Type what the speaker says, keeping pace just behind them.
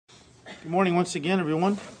Good morning once again,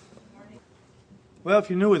 everyone. Well,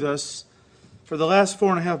 if you're new with us, for the last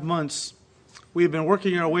 4.5 months, we have been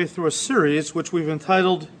working our way through a series which we've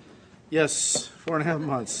entitled, 4.5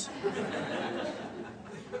 months.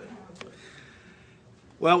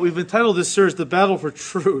 Well, we've entitled this series, The Battle for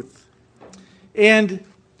Truth. And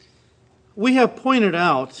we have pointed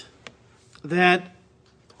out that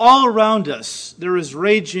all around us there is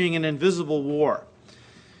raging an invisible war.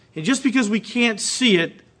 And just because we can't see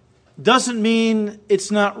it doesn't mean it's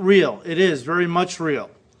not real. It is very much real.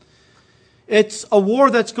 It's a war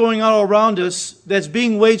that's going on all around us that's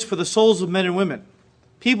being waged for the souls of men and women,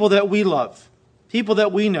 people that we love, people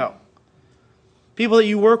that we know, people that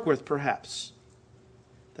you work with perhaps,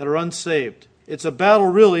 that are unsaved. It's a battle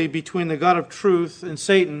really between the God of truth and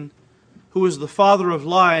Satan, who is the father of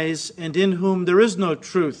lies and in whom there is no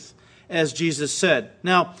truth, as Jesus said.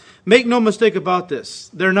 Now, make no mistake about this.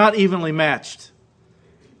 They're not evenly matched.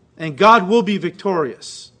 And God will be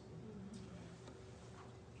victorious.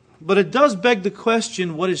 But it does beg the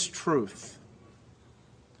question, what is truth?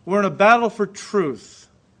 We're in a battle for truth.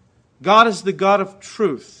 God is the God of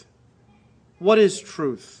truth. What is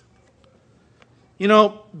truth? You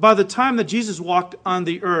know, by the time that Jesus walked on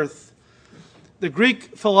the earth, the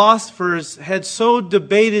Greek philosophers had so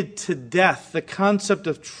debated to death the concept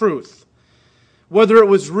of truth, whether it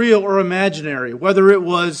was real or imaginary, whether it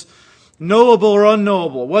was knowable or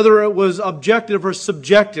unknowable, whether it was objective or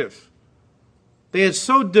subjective. They had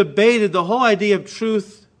so debated the whole idea of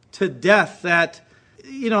truth to death that,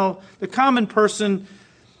 the common person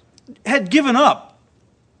had given up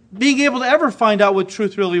being able to ever find out what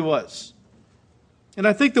truth really was. And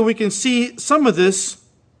I think that we can see some of this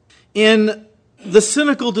in the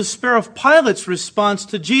cynical despair of Pilate's response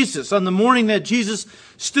to Jesus on the morning that Jesus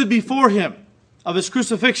stood before him of his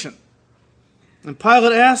crucifixion. And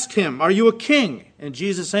Pilate asked him, "Are you a king?" And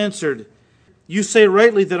Jesus answered, "You say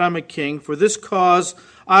rightly that I'm a king. For this cause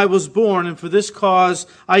I was born, and for this cause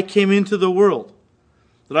I came into the world,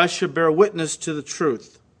 that I should bear witness to the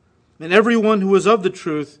truth. And everyone who is of the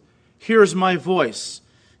truth hears my voice."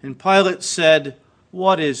 And Pilate said,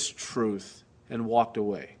 "What is truth?" and walked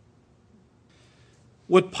away.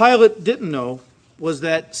 What Pilate didn't know was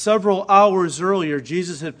that several hours earlier,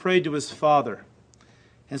 Jesus had prayed to his Father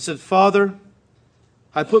and said, "Father,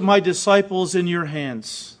 I put my disciples in your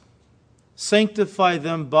hands. Sanctify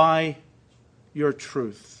them by your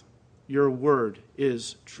truth. Your word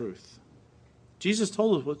is truth." Jesus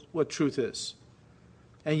told us what truth is.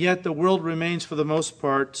 And yet the world remains, for the most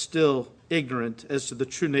part, still ignorant as to the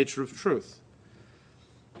true nature of truth.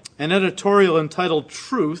 An editorial entitled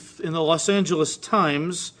 "Truth" in the Los Angeles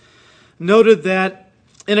Times noted that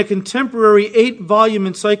in a contemporary 8-volume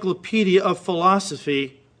encyclopedia of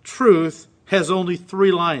philosophy, truth has only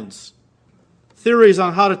 3 lines. Theories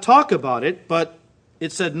on how to talk about it, but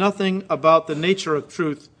it said nothing about the nature of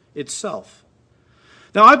truth itself.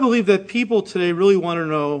 Now, I believe that people today really want to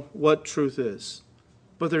know what truth is,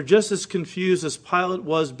 but they're just as confused as Pilate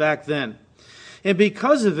was back then. And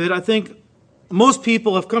because of it, I think most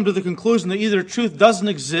people have come to the conclusion that either truth doesn't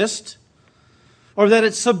exist, or that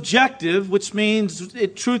it's subjective, which means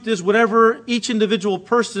truth is whatever each individual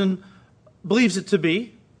person believes it to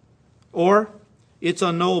be, or it's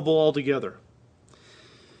unknowable altogether.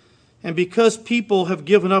 And because people have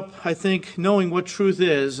given up, I think, knowing what truth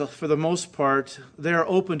is, for the most part, they are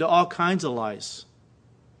open to all kinds of lies.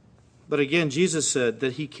 But again, Jesus said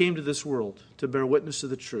that he came to this world to bear witness to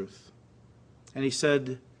the truth. And he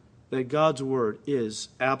said that God's word is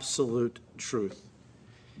absolute truth.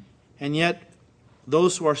 And yet,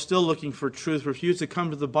 those who are still looking for truth refuse to come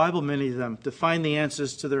to the Bible, many of them, to find the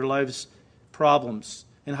answers to their lives' problems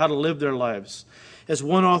and how to live their lives. As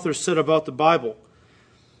one author said about the Bible,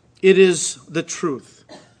 it is the truth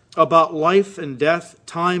about life and death,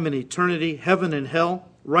 time and eternity, heaven and hell,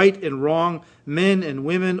 right and wrong, men and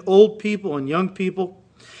women, old people and young people.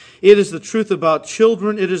 It is the truth about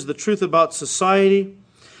children. It is the truth about society.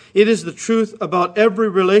 It is the truth about every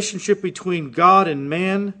relationship between God and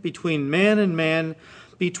man, between man and man,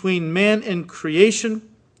 between man and creation.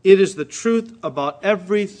 It is the truth about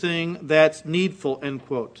everything that's needful, end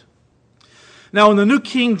quote. Now, in the New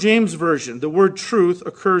King James Version, the word truth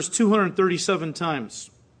occurs 237 times.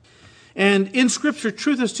 And in Scripture,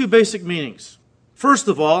 truth has 2 basic meanings. First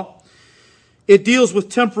of all, it deals with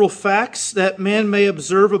temporal facts that man may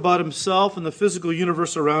observe about himself and the physical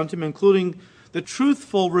universe around him, including the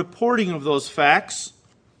truthful reporting of those facts.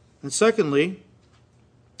 And secondly,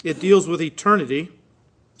 it deals with eternity,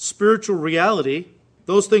 spiritual reality,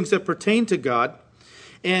 those things that pertain to God,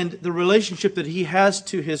 and the relationship that he has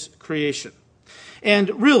to his creation.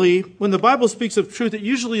 And really, when the Bible speaks of truth, it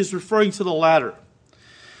usually is referring to the latter.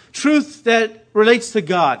 Truth that relates to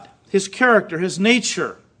God, His character, His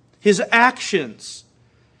nature, His actions,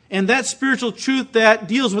 and that spiritual truth that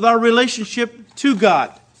deals with our relationship to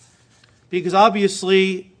God. Because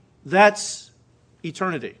obviously, that's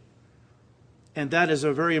eternity. And that is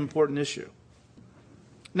a very important issue.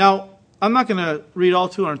 Now, I'm not going to read all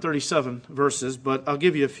 237 verses, but I'll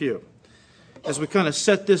give you a few as we kind of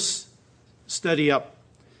set this study up.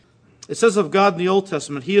 It says of God in the Old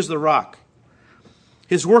Testament, He is the rock.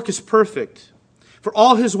 His work is perfect. For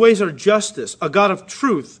all His ways are justice, a God of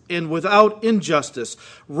truth and without injustice.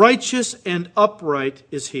 Righteous and upright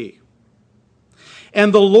is He.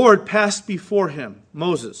 And the Lord passed before Him,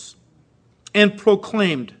 Moses, and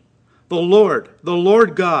proclaimed, the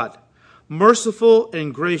Lord God, merciful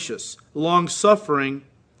and gracious, long-suffering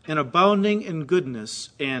and abounding in goodness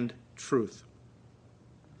and truth.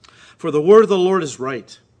 For the word of the Lord is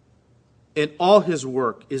right, and all His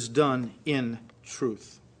work is done in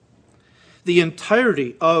truth. The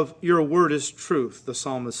entirety of your word is truth, the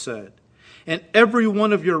psalmist said, and every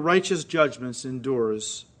one of your righteous judgments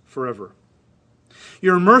endures forever.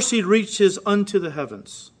 Your mercy reaches unto the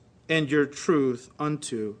heavens, and your truth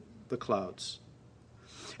unto the clouds.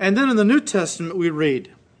 And then in the New Testament we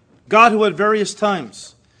read, God, who at various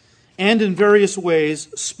times and in various ways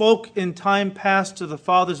spoke in time past to the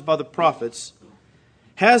fathers by the prophets,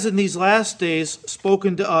 has in these last days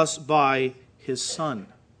spoken to us by His Son.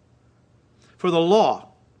 For the law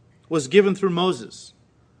was given through Moses,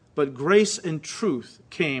 but grace and truth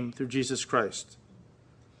came through Jesus Christ.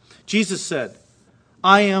 Jesus said,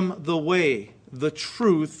 I am the way, the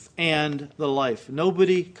truth, and the life.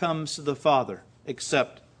 Nobody comes to the Father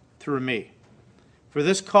except through me. For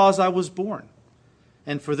this cause I was born,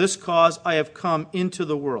 and for this cause I have come into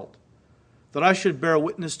the world, that I should bear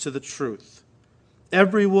witness to the truth.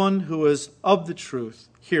 Everyone who is of the truth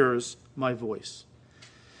hears my voice.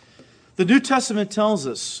 The New Testament tells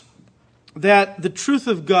us that the truth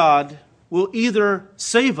of God will either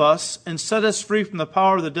save us and set us free from the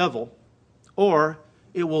power of the devil, or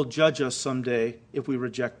it will judge us someday if we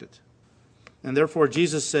reject it. And therefore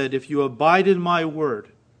Jesus said, if you abide in my word,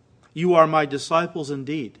 you are my disciples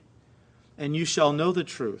indeed, and you shall know the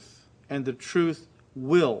truth, and the truth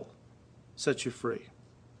will set you free.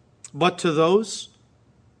 But to those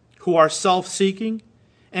who are self-seeking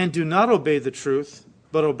and do not obey the truth,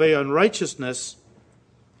 but obey unrighteousness,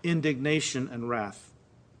 indignation and wrath.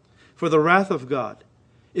 For the wrath of God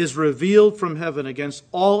is revealed from heaven against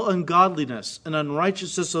all ungodliness and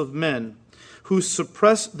unrighteousness of men who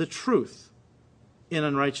suppress the truth in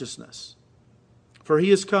unrighteousness. For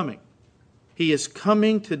He is coming. He is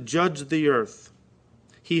coming to judge the earth.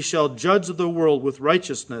 He shall judge the world with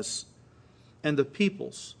righteousness and the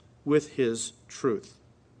peoples with His truth.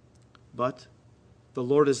 But the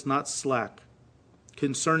Lord is not slack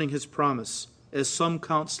concerning His promise, as some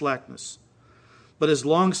count slackness, but is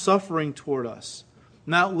long-suffering toward us,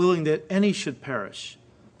 not willing that any should perish,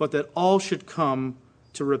 but that all should come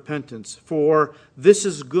to repentance. For this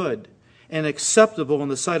is good and acceptable in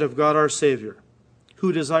the sight of God our Savior,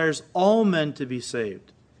 who desires all men to be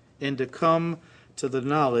saved and to come to the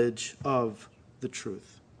knowledge of the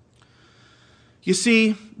truth. You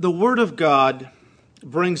see, the Word of God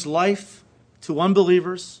brings life to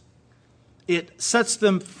unbelievers. It sets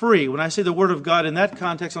them free. When I say the Word of God in that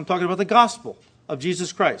context, I'm talking about the gospel of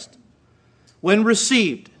Jesus Christ. When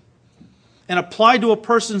received and applied to a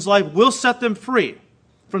person's life, will set them free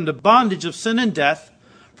from the bondage of sin and death,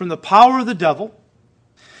 from the power of the devil.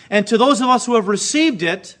 And to those of us who have received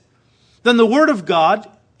it, then the Word of God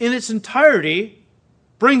in its entirety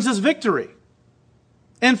brings us victory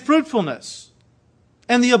and fruitfulness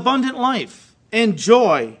and the abundant life and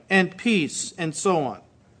joy and peace and so on.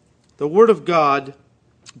 The Word of God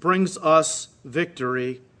brings us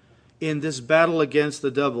victory in this battle against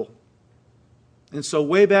the devil. And so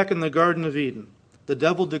way back in the Garden of Eden, the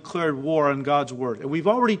devil declared war on God's Word. And we've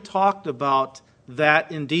already talked about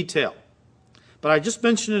that in detail. But I just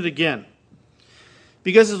mention it again,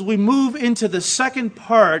 because as we move into the second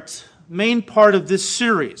part, main part of this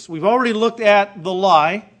series, we've already looked at the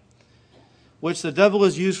lie, which the devil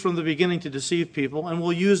has used from the beginning to deceive people, and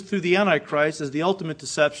will use through the Antichrist as the ultimate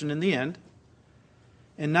deception in the end.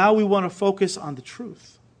 And now we want to focus on the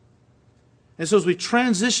truth. And so as we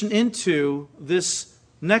transition into this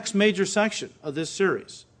next major section of this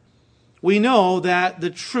series, we know that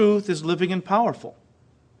the truth is living and powerful.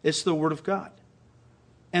 It's the Word of God.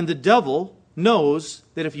 And the devil knows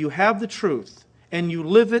that if you have the truth and you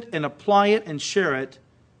live it and apply it and share it,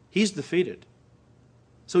 he's defeated.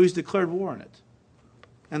 So he's declared war on it.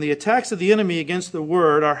 And the attacks of the enemy against the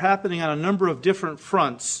Word are happening on a number of different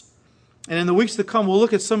fronts. And in the weeks to come, we'll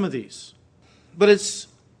look at some of these. But it's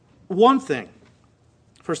one thing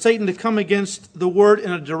for Satan to come against the Word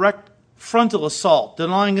in a direct frontal assault,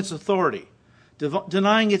 denying its authority,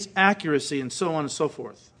 denying its accuracy, and so on and so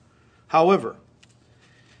forth. However,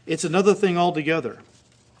 it's another thing altogether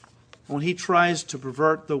when he tries to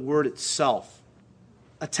pervert the Word itself.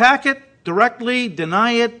 Attack it directly,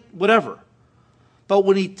 deny it, whatever. But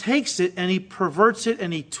when he takes it and he perverts it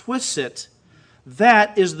and he twists it,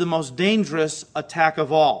 that is the most dangerous attack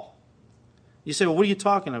of all. You say, well, what are you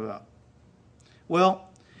talking about? Well,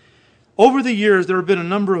 over the years, there have been a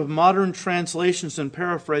number of modern translations and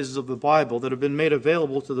paraphrases of the Bible that have been made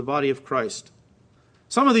available to the body of Christ.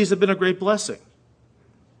 Some of these have been a great blessing.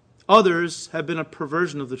 Others have been a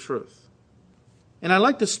perversion of the truth. And I'd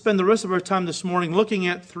like to spend the rest of our time this morning looking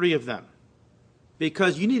at 3 of them,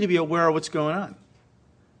 because you need to be aware of what's going on.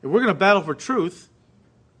 If we're going to battle for truth,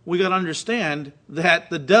 we got to understand that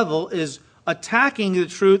the devil is attacking the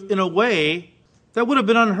truth in a way that would have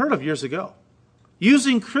been unheard of years ago.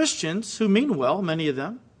 Using Christians who mean well, many of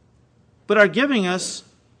them, but are giving us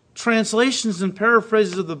translations and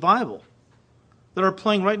paraphrases of the Bible that are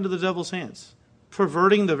playing right into the devil's hands,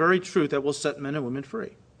 perverting the very truth that will set men and women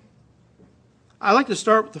free. I'd like to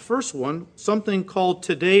start with the first one, something called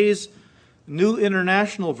Today's New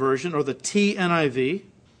International Version, or the TNIV.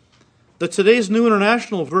 The Today's New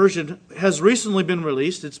International Version has recently been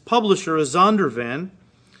released. Its publisher is Zondervan,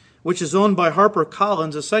 which is owned by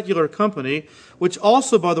HarperCollins, a secular company, which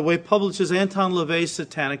also, by the way, publishes Anton LaVey's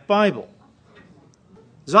Satanic Bible.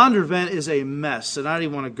 Zondervan is a mess, and I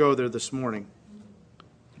didn't want to go there this morning.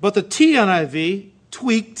 But the TNIV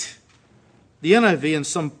tweaked the NIV in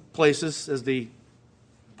some places, as the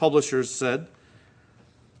publishers said.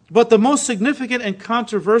 But the most significant and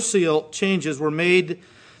controversial changes were made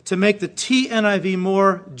to make the TNIV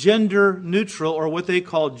more gender neutral, or what they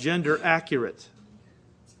call gender accurate.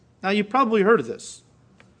 Now, you've probably heard of this.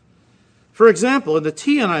 For example, in the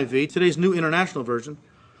TNIV, today's New International Version,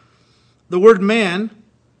 the word man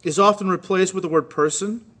is often replaced with the word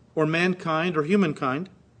person, or mankind, or humankind.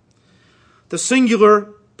 The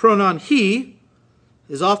singular pronoun he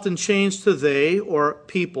is often changed to they, or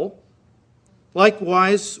people.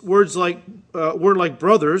 Likewise, word like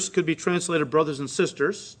brothers could be translated brothers and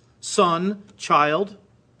sisters, son, child.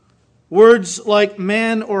 Words like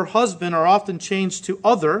man or husband are often changed to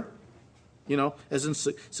other, as in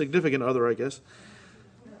significant other, I guess.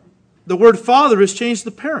 The word father is changed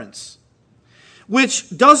to parents,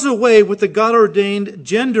 which does away with the God-ordained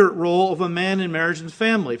gender role of a man in marriage and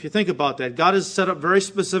family. If you think about that, God has set up very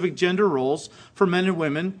specific gender roles for men and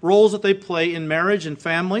women, roles that they play in marriage and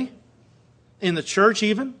family, in the church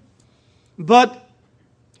even. But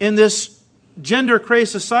in this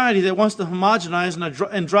gender-crazed society that wants to homogenize and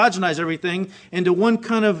androgynize everything into one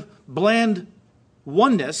kind of bland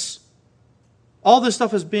oneness, all this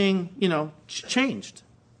stuff is being, changed.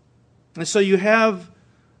 And so you have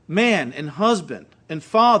man and husband and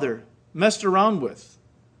father messed around with,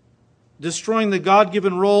 destroying the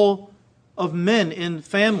God-given role of men in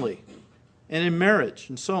family and in marriage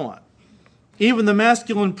and so on. Even the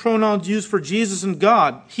masculine pronouns used for Jesus and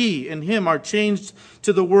God, he and him, are changed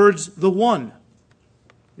to the words the one,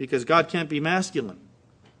 because God can't be masculine.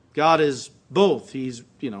 God is both. He's,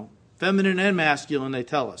 feminine and masculine, they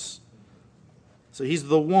tell us. So he's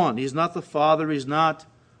the one. He's not the Father. He's not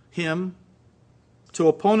him. To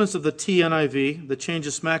opponents of the TNIV, the change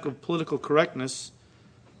is smack of political correctness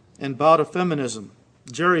and bout of feminism.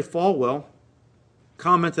 Jerry Falwell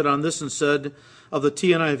commented on this and said of the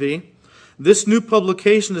TNIV, "This new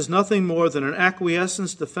publication is nothing more than an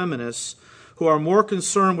acquiescence to feminists who are more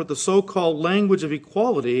concerned with the so-called language of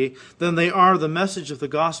equality than they are the message of the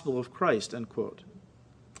gospel of Christ," end quote.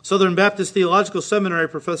 Southern Baptist Theological Seminary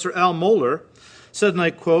professor Al Mohler said, and I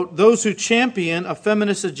quote, "Those who champion a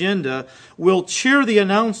feminist agenda will cheer the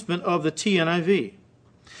announcement of the TNIV.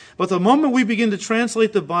 But the moment we begin to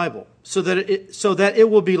translate the Bible so that it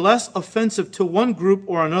will be less offensive to one group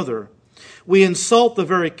or another, we insult the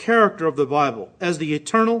very character of the Bible as the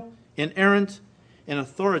eternal, inerrant, and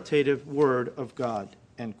authoritative Word of God,"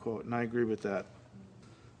 end quote. And I agree with that.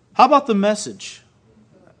 How about the Message?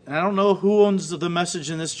 And I don't know who owns the Message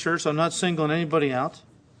in this church, so I'm not singling anybody out.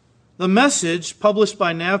 The Message, published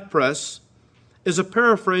by Nav Press, is a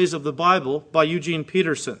paraphrase of the Bible by Eugene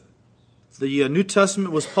Peterson. The New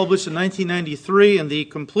Testament was published in 1993, and the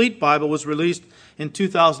complete Bible was released in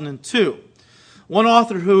 2002. One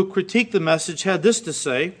author who critiqued the Message had this to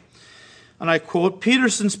say, and I quote,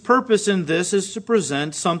 "Peterson's purpose in this is to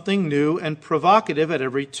present something new and provocative at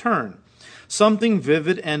every turn, something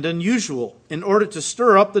vivid and unusual, in order to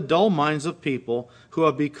stir up the dull minds of people who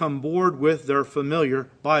have become bored with their familiar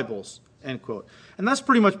Bibles." End quote. And that's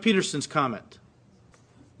pretty much Peterson's comment.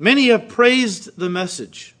 Many have praised the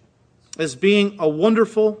message as being a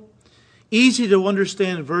wonderful, easy to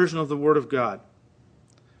understand version of the Word of God.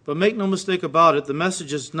 But make no mistake about it, the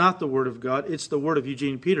message is not the Word of God, it's the word of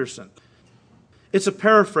Eugene Peterson. It's a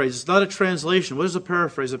paraphrase, it's not a translation. What is a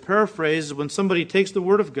paraphrase? A paraphrase is when somebody takes the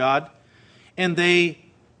Word of God and they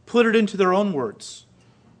put it into their own words,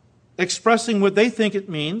 expressing what they think it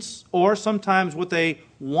means, or sometimes what they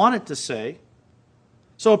want it to say.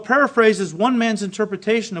 So a paraphrase is one man's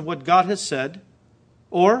interpretation of what God has said,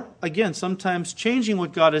 or, again, sometimes changing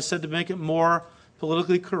what God has said to make it more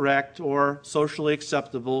politically correct or socially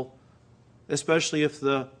acceptable, especially if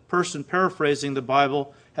the person paraphrasing the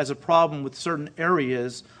Bible has a problem with certain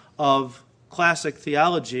areas of classic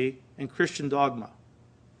theology and Christian dogma.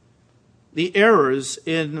 The errors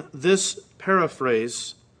in this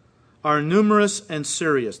paraphrase are numerous and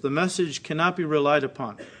serious. The message cannot be relied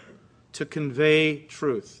upon to convey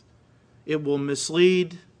truth. It will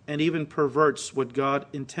mislead and even perverts what God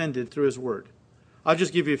intended through His Word. I'll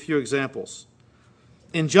just give you a few examples.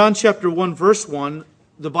 In John chapter 1, verse 1,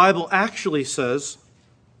 the Bible actually says,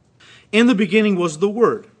 "In the beginning was the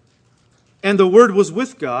Word, and the Word was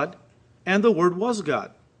with God, and the Word was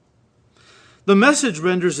God." The Message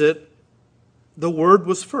renders it, "The Word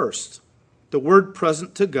was first. The Word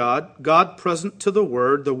present to God, God present to the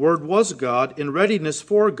Word was God, in readiness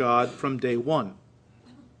for God from day one."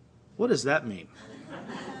 What does that mean?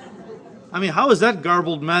 I mean, how is that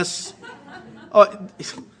garbled mess? Oh,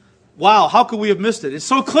 wow, how could we have missed it? It's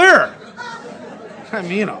so clear. I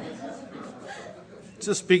mean, it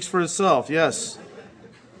just speaks for itself, yes.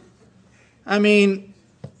 I mean,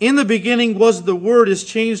 in the beginning was the Word is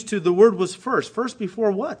changed to the Word was first. First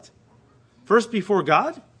before what? First before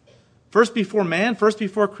God? First before man? First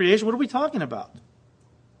before creation? What are we talking about?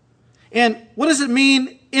 And what does it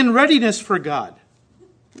mean in readiness for God?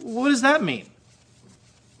 What does that mean?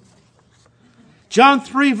 John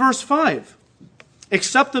 3, verse 5.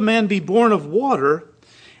 "Except a man be born of water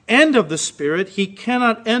and of the Spirit, he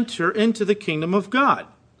cannot enter into the kingdom of God."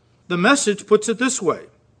 The Message puts it this way: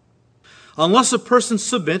 "Unless a person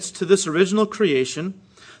submits to this original creation,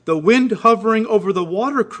 the wind hovering over the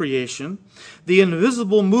water creation, the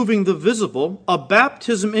invisible moving the visible, a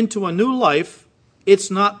baptism into a new life,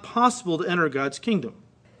 it's not possible to enter God's kingdom."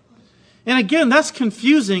 And again, that's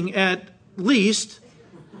confusing at least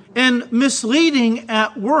and misleading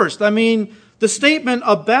at worst. I mean, the statement,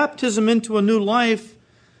 "a baptism into a new life,"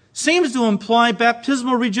 seems to imply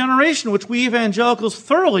baptismal regeneration, which we evangelicals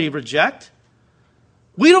thoroughly reject.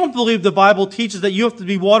 We don't believe the Bible teaches that you have to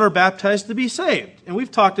be water baptized to be saved. And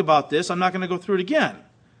we've talked about this. I'm not going to go through it again.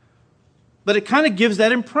 But it kind of gives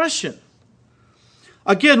that impression.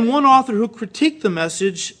 Again, one author who critiqued the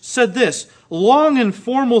Message said this: "Long and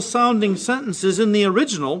formal sounding sentences in the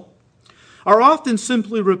original are often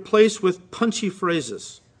simply replaced with punchy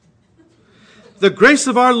phrases. The grace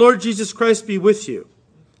of our Lord Jesus Christ be with you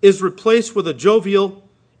is replaced with a jovial,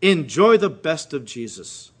 enjoy the best of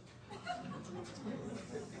Jesus.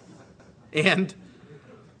 And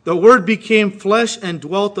the Word became flesh and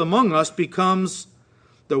dwelt among us becomes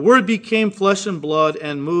the Word became flesh and blood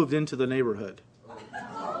and moved into the neighborhood."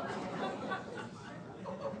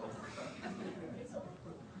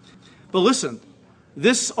 But listen,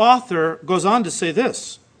 this author goes on to say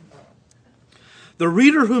this: "The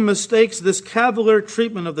reader who mistakes this cavalier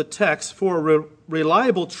treatment of the text for a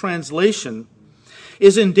reliable translation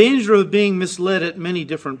is in danger of being misled at many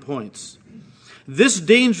different points. This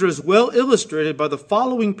danger is well illustrated by the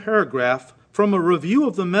following paragraph from a review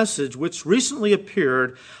of the Message which recently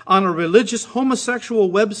appeared on a religious homosexual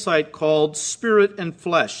website called Spirit and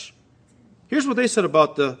Flesh. Here's what they said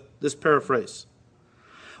about this paraphrase.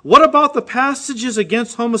 "What about the passages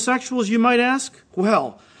against homosexuals, you might ask?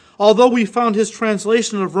 Well, although we found his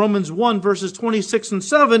translation of Romans 1, verses 26 and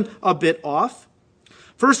 7 a bit off,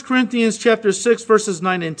 1 Corinthians chapter 6, verses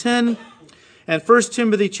 9 and 10, and 1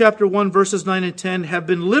 Timothy chapter 1, verses 9 and 10 have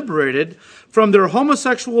been liberated from their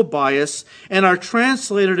homosexual bias and are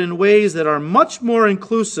translated in ways that are much more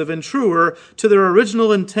inclusive and truer to their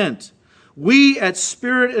original intent. We at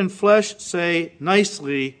Spirit and Flesh say,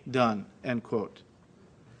 nicely done," end quote.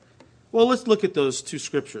 Well, let's look at those two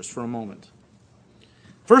scriptures for a moment.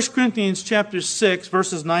 1 Corinthians chapter 6,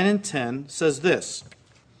 verses 9 and 10 says this: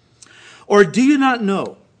 "Or do you not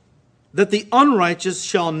know that the unrighteous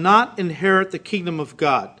shall not inherit the kingdom of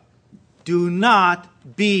God? Do not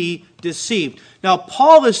be deceived." Now,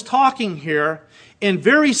 Paul is talking here in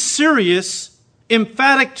very serious,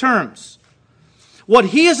 emphatic terms What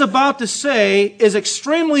he is about to say is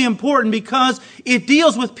extremely important because it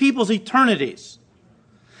deals with people's eternities.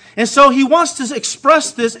 And so he wants to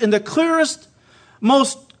express this in the clearest,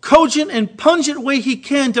 most cogent and pungent way he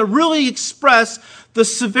can to really express the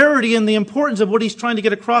severity and the importance of what he's trying to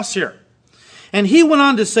get across here. And he went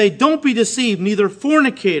on to say, don't be deceived, neither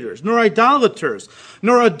fornicators, nor idolaters,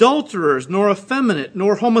 nor adulterers, nor effeminate,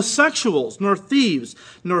 nor homosexuals, nor thieves,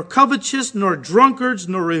 nor covetous, nor drunkards,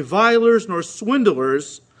 nor revilers, nor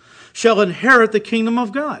swindlers shall inherit the kingdom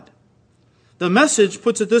of God. The Message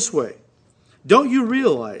puts it this way: don't you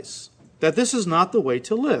realize that this is not the way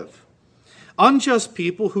to live? Unjust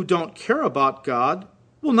people who don't care about God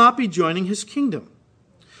will not be joining his kingdom.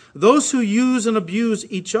 Those who use and abuse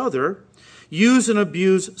each other, use and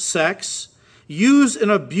abuse sex, use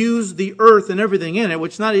and abuse the earth and everything in it,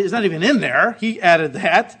 which is not even in there, he added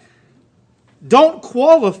that, don't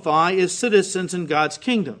qualify as citizens in God's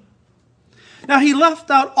kingdom. Now, he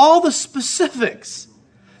left out all the specifics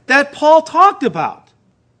that Paul talked about.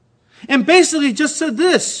 And basically just said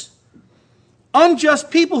this: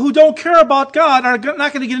 unjust people who don't care about God are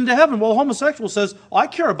not going to get into heaven. Well, a homosexual says, I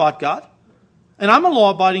care about God, and I'm a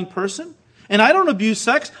law-abiding person, and I don't abuse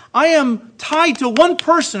sex. I am tied to one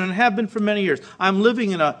person and have been for many years. I'm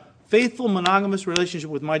living in a faithful, monogamous relationship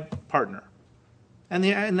with my partner. And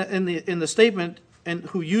in the statement, and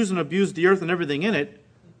who use and abuse the earth and everything in it,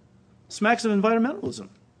 smacks of environmentalism,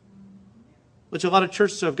 which a lot of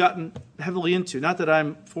churches have gotten heavily into. Not that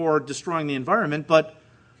I'm for destroying the environment, but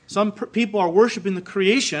some people are worshiping the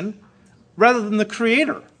creation rather than the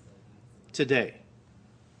Creator today.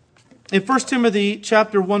 In 1 Timothy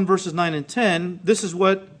chapter 1, verses 9 and 10, this is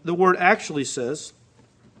what the word actually says,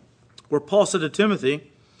 where Paul said to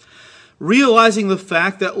Timothy, realizing the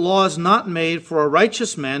fact that law is not made for a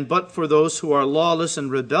righteous man, but for those who are lawless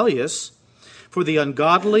and rebellious, for the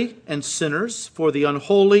ungodly and sinners, for the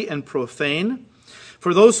unholy and profane,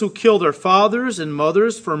 for those who kill their fathers and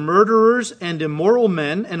mothers, for murderers and immoral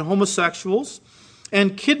men and homosexuals,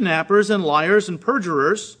 and kidnappers and liars and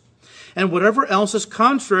perjurers, and whatever else is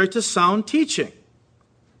contrary to sound teaching.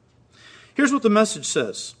 Here's what the Message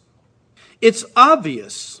says. It's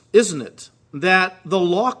obvious, isn't it, that the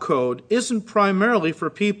law code isn't primarily for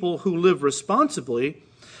people who live responsibly,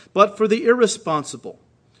 but for the irresponsible,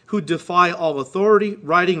 who defy all authority,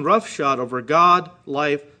 riding roughshod over God,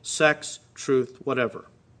 life, sex, truth, whatever.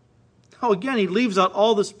 Now again, he leaves out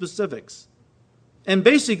all the specifics and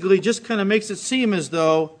basically just kind of makes it seem as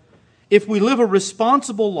though if we live a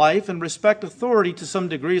responsible life and respect authority to some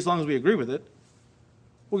degree, as long as we agree with it,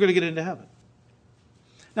 we're going to get into heaven.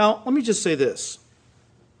 Now, let me just say this.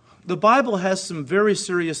 The Bible has some very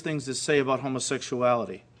serious things to say about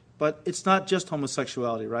homosexuality, but it's not just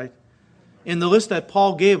homosexuality, right? In the list that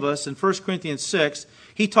Paul gave us in 1 Corinthians 6,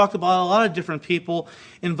 he talked about a lot of different people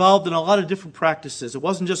involved in a lot of different practices. It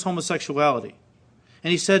wasn't just homosexuality.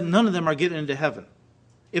 And he said none of them are getting into heaven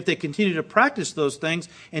if they continue to practice those things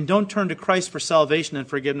and don't turn to Christ for salvation and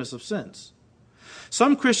forgiveness of sins.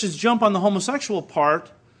 Some Christians jump on the homosexual part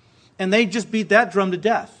and they just beat that drum to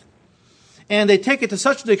death. And they take it to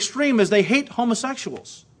such an extreme as they hate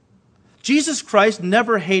homosexuals. Jesus Christ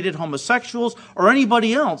never hated homosexuals or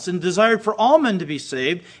anybody else and desired for all men to be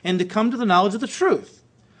saved and to come to the knowledge of the truth.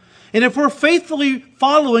 And if we're faithfully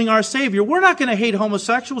following our Savior, we're not going to hate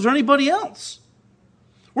homosexuals or anybody else.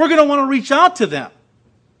 We're going to want to reach out to them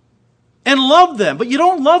and love them. But you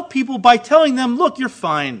don't love people by telling them, look, you're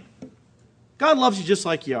fine. God loves you just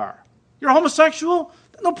like you are. You're a homosexual?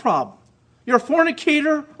 No problem. You're a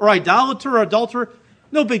fornicator or idolater or adulterer?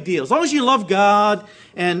 No big deal. As long as you love God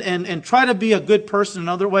and try to be a good person in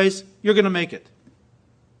other ways, you're going to make it.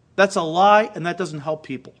 That's a lie, and that doesn't help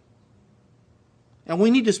people. And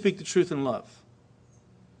we need to speak the truth in love.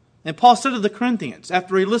 And Paul said to the Corinthians,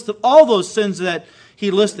 after he listed all those sins that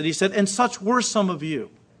he listed, he said, and such were some of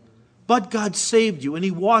you. But God saved you, and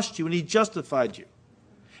he washed you, and he justified you.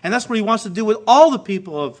 And that's what he wants to do with all the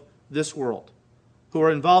people of this world who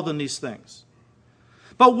are involved in these things.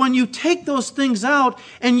 But when you take those things out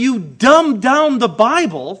and you dumb down the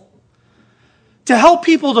Bible to help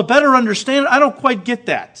people to better understand it, I don't quite get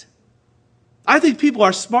that. I think people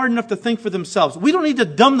are smart enough to think for themselves. We don't need to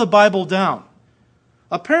dumb the Bible down.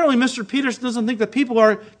 Apparently, Mr. Peterson doesn't think that people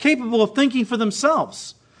are capable of thinking for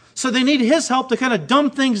themselves. So they need his help to kind of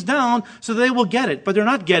dumb things down so they will get it. But they're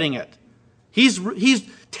not getting it. He's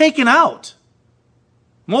taken out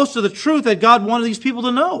most of the truth that God wanted these people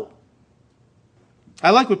to know. I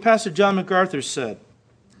like what Pastor John MacArthur said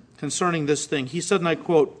concerning this thing. He said, and I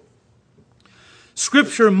quote,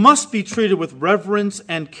 Scripture must be treated with reverence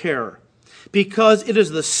and care because it is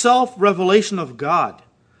the self-revelation of God.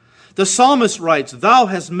 The psalmist writes, "Thou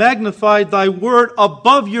hast magnified thy word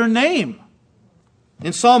above your name."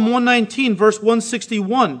 In Psalm 119, verse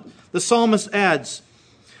 161, the psalmist adds,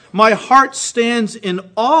 "My heart stands in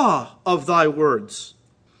awe of thy words."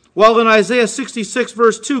 While in Isaiah 66,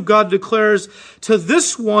 verse 2, God declares, "To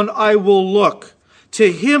this one I will look,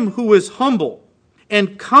 to him who is humble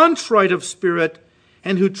and contrite of spirit,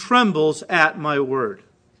 and who trembles at my word."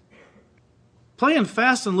 Playing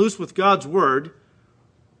fast and loose with God's word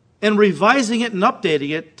and revising it and updating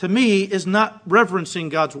it, to me, is not reverencing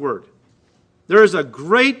God's word. There is a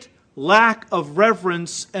great lack of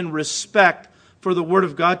reverence and respect for the word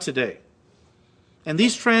of God today. And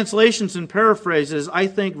these translations and paraphrases, I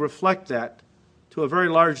think, reflect that to a very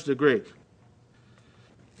large degree.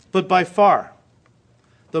 But by far,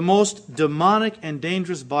 the most demonic and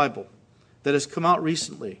dangerous Bible that has come out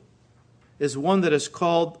recently is one that is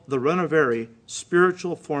called the Renovary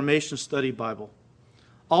Spiritual Formation Study Bible,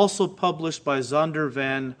 also published by Zonder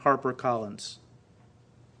Van Harper Collins.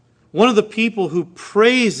 One of the people who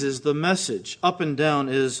praises the message up and down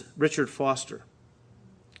is Richard Foster.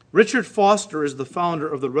 Richard Foster is the founder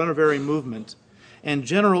of the Renovary movement and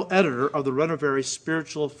general editor of the Renovary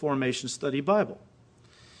Spiritual Formation Study Bible.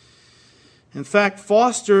 In fact,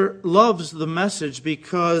 Foster loves the message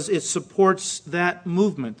because it supports that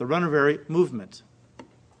movement, the Renovary movement.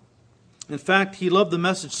 In fact, he loved the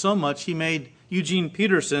message so much he made Eugene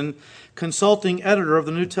Peterson consulting editor of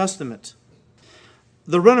the New Testament.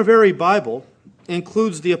 The Renovary Bible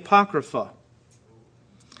includes the Apocrypha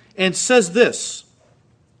and says this: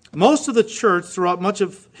 most of the church throughout much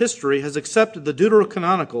of history has accepted the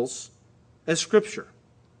Deuterocanonicals as Scripture,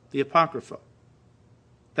 the Apocrypha.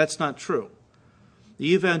 That's not true.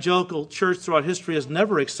 The evangelical church throughout history has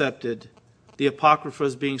never accepted the Apocrypha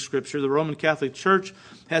as being Scripture. The Roman Catholic Church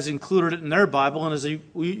has included it in their Bible, and as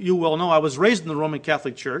you well know, I was raised in the Roman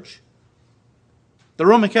Catholic Church. The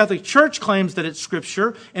Roman Catholic Church claims that it's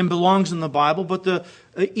Scripture and belongs in the Bible, but the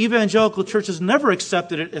evangelical church has never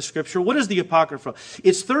accepted it as Scripture. What is the Apocrypha?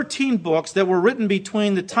 It's 13 books that were written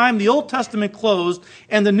between the time the Old Testament closed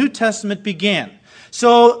and the New Testament began.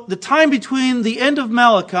 So the time between the end of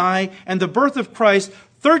Malachi and the birth of Christ,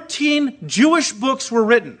 13 Jewish books were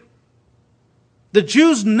written. The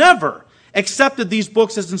Jews never accepted these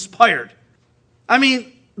books as inspired. I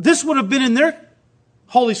mean, this would have been in their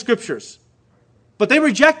Holy Scriptures. But they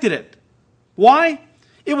rejected it. Why?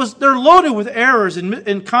 They're loaded with errors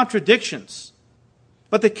and contradictions.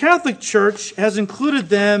 But the Catholic Church has included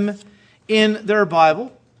them in their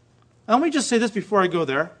Bible. And let me just say this before I go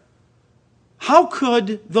there. How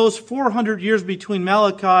could those 400 years between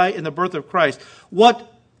Malachi and the birth of Christ,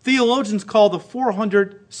 what theologians call the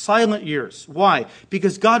 400 silent years? Why?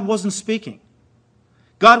 Because God wasn't speaking.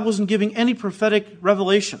 God wasn't giving any prophetic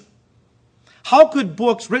revelation. How could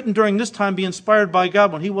books written during this time be inspired by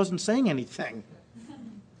God when He wasn't saying anything?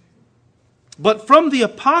 But from the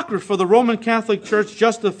Apocrypha, the Roman Catholic Church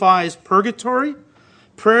justifies purgatory,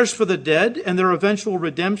 prayers for the dead, and their eventual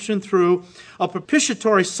redemption through a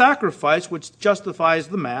propitiatory sacrifice, which justifies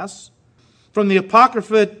the Mass. From the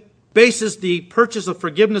Apocrypha, it bases the purchase of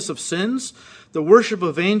forgiveness of sins, the worship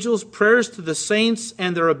of angels, prayers to the saints,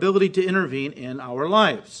 and their ability to intervene in our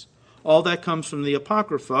lives. All that comes from the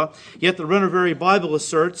Apocrypha, yet the Renovary Bible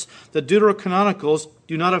asserts that Deuterocanonicals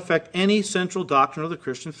do not affect any central doctrine of the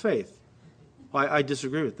Christian faith. I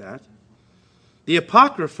disagree with that. The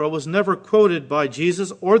Apocrypha was never quoted by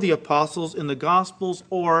Jesus or the apostles in the Gospels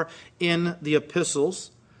or in the epistles,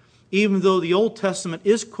 even though the Old Testament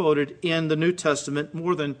is quoted in the New Testament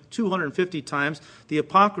more than 250 times. The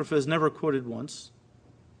Apocrypha is never quoted once.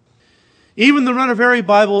 Even the Renovary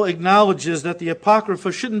Bible acknowledges that the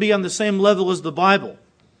Apocrypha shouldn't be on the same level as the Bible.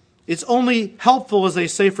 It's only helpful, as they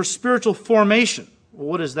say, for spiritual formation. Well,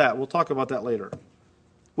 what is that? We'll talk about that later.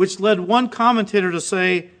 Which led one commentator to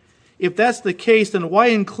say, if that's the case, then why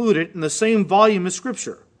include it in the same volume as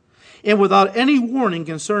Scripture, and without any warning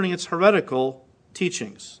concerning its heretical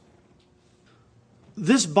teachings?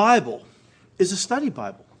 This Bible is a study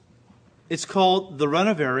Bible. It's called the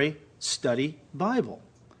Renovary Study Bible.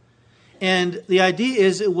 And the idea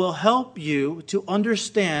is it will help you to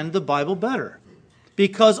understand the Bible better.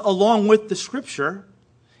 Because along with the Scripture,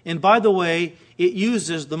 and by the way, it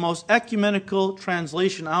uses the most ecumenical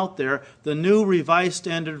translation out there, the New Revised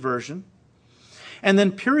Standard Version. And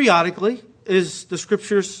then periodically, as the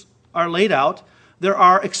Scriptures are laid out, there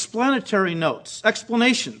are explanatory notes,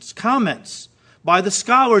 explanations, comments by the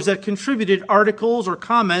scholars that contributed articles or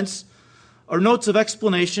comments or notes of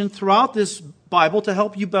explanation throughout this Bible to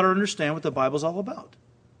help you better understand what the Bible's all about.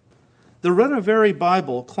 The Renovary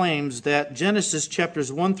Bible claims that Genesis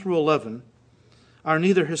chapters 1 through 11 are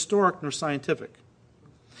neither historic nor scientific,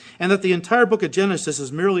 and that the entire book of Genesis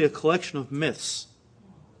is merely a collection of myths.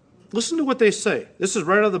 Listen to what they say. This is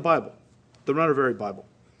right out of the Bible, the Runner Bible.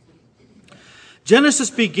 Genesis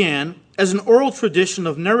began as an oral tradition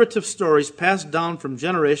of narrative stories passed down from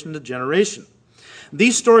generation to generation.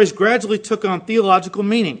 These stories gradually took on theological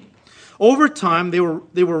meaning. Over time, they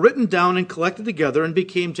were written down and collected together and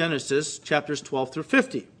became Genesis chapters 12 through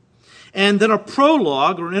 50. And then a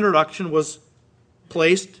prologue or an introduction was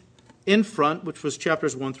placed in front, which was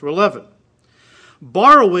chapters 1 through 11.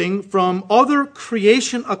 Borrowing from other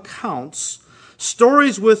creation accounts,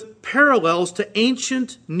 stories with parallels to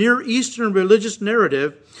ancient Near Eastern religious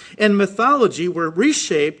narrative and mythology were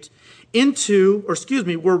reshaped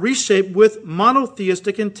with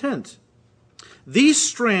monotheistic intent. These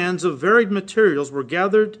strands of varied materials were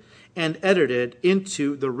gathered and edited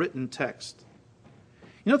into the written text.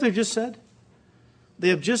 You know what they've just said? They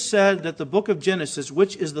have just said that the book of Genesis,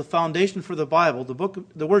 which is the foundation for the Bible,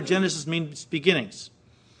 the word Genesis means beginnings.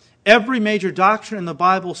 Every major doctrine in the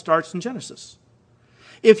Bible starts in Genesis.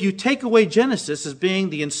 If you take away Genesis as being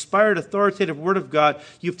the inspired, authoritative Word of God,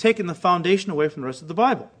 you've taken the foundation away from the rest of the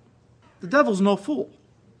Bible. The devil's no fool.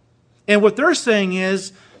 And what they're saying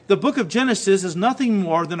is the book of Genesis is nothing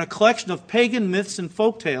more than a collection of pagan myths and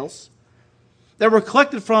folk tales that were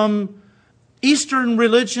collected from Eastern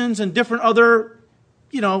religions and different other,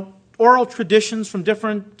 oral traditions from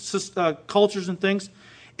different cultures and things,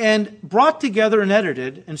 and brought together and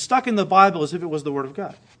edited and stuck in the Bible as if it was the Word of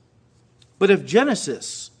God. But if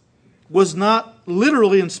Genesis was not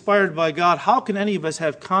literally inspired by God, how can any of us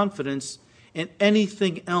have confidence in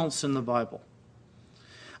anything else in the Bible?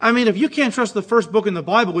 I mean, if you can't trust the first book in the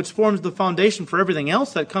Bible, which forms the foundation for everything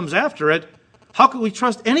else that comes after it, how can we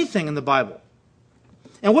trust anything in the Bible?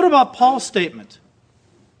 And what about Paul's statement?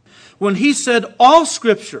 When he said all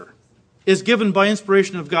Scripture is given by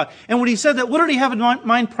inspiration of God. And when he said that, what did he have in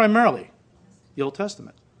mind primarily? The Old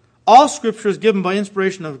Testament. All Scripture is given by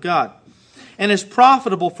inspiration of God and is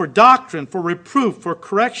profitable for doctrine, for reproof, for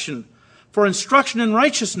correction, for instruction in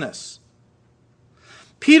righteousness.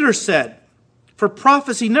 Peter said, for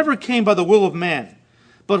prophecy never came by the will of man,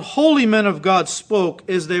 but holy men of God spoke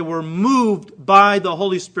as they were moved by the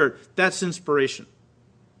Holy Spirit. That's inspiration.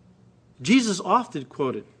 Jesus often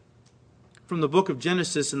quoted from the book of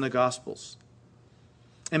Genesis in the Gospels.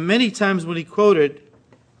 And many times when he quoted,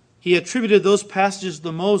 he attributed those passages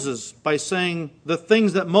to Moses by saying the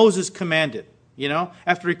things that Moses commanded.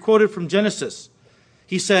 After he quoted from Genesis,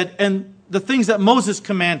 he said, and the things that Moses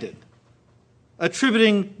commanded,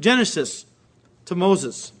 attributing Genesis to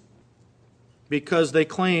Moses. Because they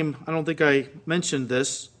claim, I don't think I mentioned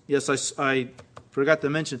this, yes, I forgot to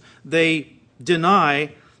mention, they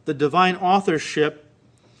deny the divine authorship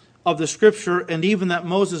of the Scripture and even that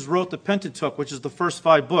Moses wrote the Pentateuch, which is the first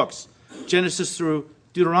 5 books, Genesis through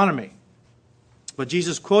Deuteronomy. But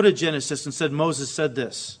Jesus quoted Genesis and said Moses said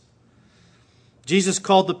this. Jesus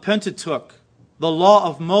called the Pentateuch the law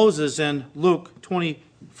of Moses in Luke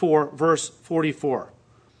 24, verse 44.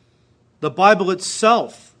 The Bible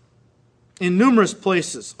itself, in numerous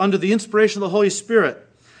places, under the inspiration of the Holy Spirit,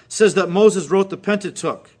 says that Moses wrote the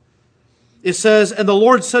Pentateuch. It says, and the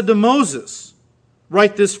Lord said to Moses,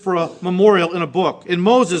 write this for a memorial in a book. And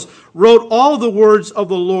Moses wrote all the words of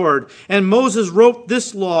the Lord. And Moses wrote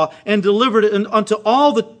this law and delivered it unto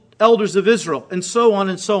all the elders of Israel. And so on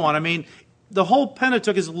and so on. I mean, the whole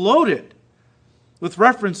Pentateuch is loaded with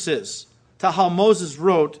references to how Moses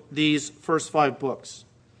wrote these first 5 books.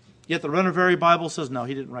 Yet the Runner Bible says, no,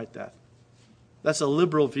 he didn't write that. That's a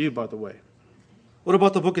liberal view, by the way. What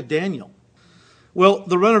about the book of Daniel? Well,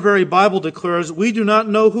 the Runner Bible declares, we do not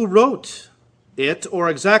know who wrote it or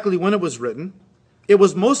exactly when it was written. It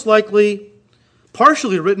was most likely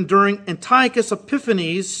partially written during Antiochus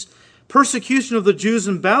Epiphanes' persecution of the Jews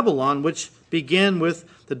in Babylon, which began with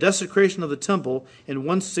the desecration of the temple in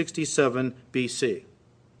 167 BC.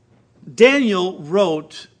 Daniel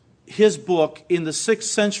wrote his book in the 6th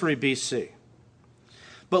century BC.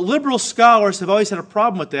 But liberal scholars have always had a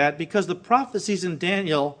problem with that because the prophecies in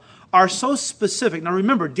Daniel are so specific. Now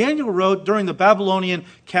remember, Daniel wrote during the Babylonian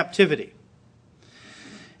captivity.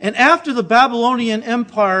 And after the Babylonian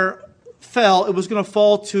Empire fell, it was going to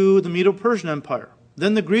fall to the Medo-Persian Empire,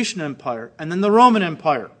 then the Grecian Empire, and then the Roman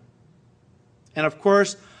Empire. And of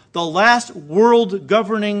course, the last world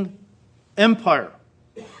governing empire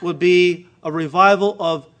would be a revival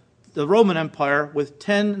of the Roman Empire with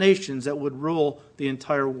 10 nations that would rule the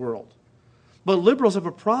entire world. But liberals have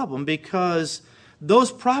a problem because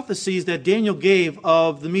those prophecies that Daniel gave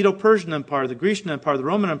of the Medo-Persian Empire, the Grecian Empire, the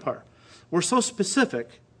Roman Empire, were so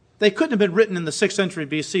specific They couldn't have been written in the 6th century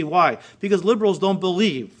BC. Why? Because liberals don't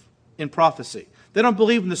believe in prophecy. They don't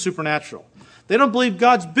believe in the supernatural. They don't believe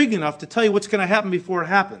God's big enough to tell you what's going to happen before it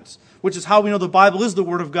happens, which is how we know the Bible is the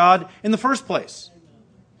Word of God in the first place.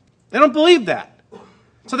 They don't believe that.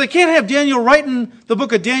 So they can't have Daniel writing the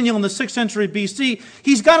book of Daniel in the 6th century BC.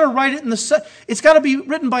 He's got to write it it's got to be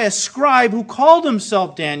written by a scribe who called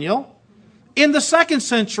himself Daniel in the 2nd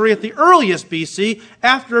century at the earliest BC,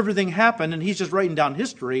 after everything happened, and he's just writing down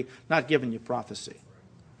history, not giving you prophecy.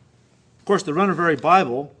 Of course, the Renovary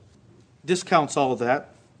Bible discounts all of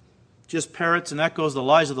that, just parrots and echoes the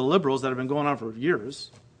lies of the liberals that have been going on for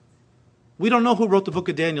years. We don't know who wrote the book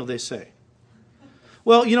of Daniel, they say.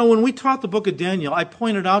 Well, when we taught the book of Daniel, I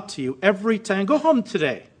pointed out to you every time, go home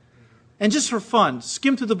today, and just for fun,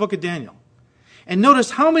 skim through the book of Daniel. And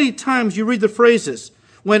notice how many times you read the phrases,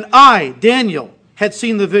 when I, Daniel, had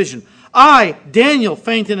seen the vision. I, Daniel,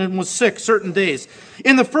 fainted and was sick certain days.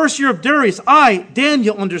 In the first year of Darius, I,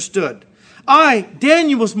 Daniel, understood. I,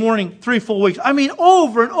 Daniel, was mourning 3 full weeks. I mean,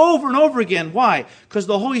 over and over and over again. Why? Because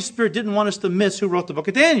the Holy Spirit didn't want us to miss who wrote the book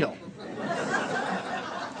of Daniel.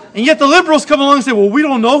 And yet the liberals come along and say, well, we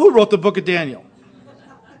don't know who wrote the book of Daniel.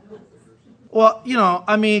 Well,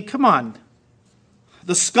 come on.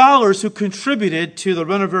 The scholars who contributed to the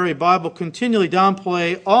Renovary Bible continually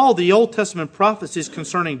downplay all the Old Testament prophecies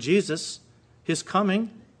concerning Jesus, his coming.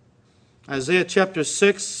 Isaiah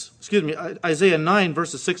 9,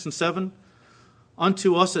 verses 6 and 7.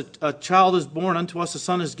 Unto us a child is born, unto us a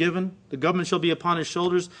son is given. The government shall be upon his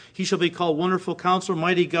shoulders. He shall be called Wonderful Counselor,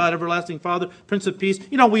 Mighty God, Everlasting Father, Prince of Peace.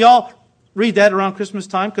 We all read that around Christmas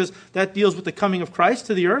time because that deals with the coming of Christ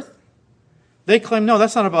to the earth. They claim, no,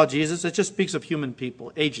 that's not about Jesus. It just speaks of human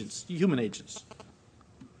people, human agents.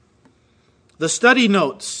 The study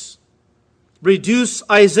notes reduce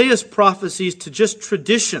Isaiah's prophecies to just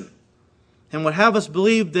tradition and would have us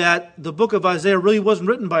believe that the book of Isaiah really wasn't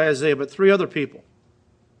written by Isaiah, but 3 other people.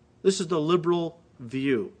 This is the liberal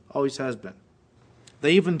view, always has been.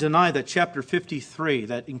 They even deny that chapter 53,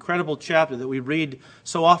 that incredible chapter that we read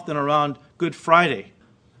so often around Good Friday.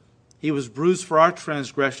 He was bruised for our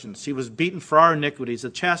transgressions. He was beaten for our iniquities. The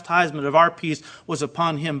chastisement of our peace was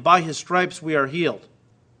upon him. By his stripes we are healed.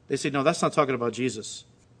 They say, no, that's not talking about Jesus.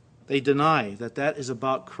 They deny that that is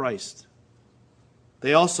about Christ.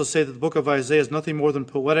 They also say that the book of Isaiah is nothing more than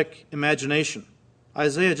poetic imagination.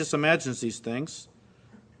 Isaiah just imagines these things.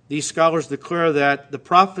 These scholars declare that the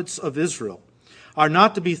prophets of Israel are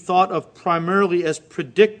not to be thought of primarily as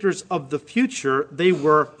predictors of the future. They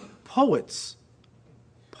were poets.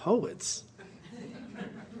 Poets.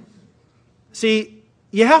 See,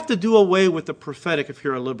 you have to do away with the prophetic if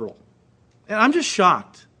you're a liberal. And I'm just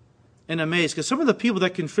shocked and amazed because some of the people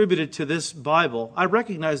that contributed to this Bible, I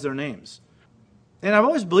recognize their names. And I've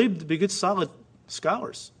always believed to be good, solid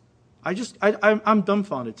scholars. I'm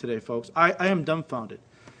dumbfounded today, folks. I am dumbfounded.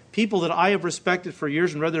 People that I have respected for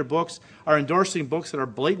years and read their books are endorsing books that are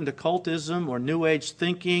blatant occultism or New Age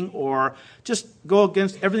thinking or just go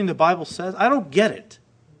against everything the Bible says. I don't get it.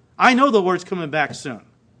 I know the Lord's coming back soon.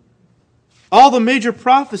 All the major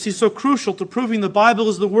prophecies so crucial to proving the Bible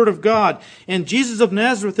is the Word of God and Jesus of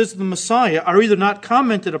Nazareth is the Messiah are either not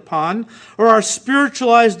commented upon or are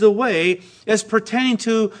spiritualized away as pertaining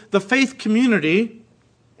to the faith community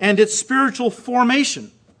and its spiritual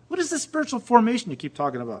formation. What is this spiritual formation you keep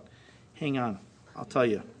talking about? Hang on, I'll tell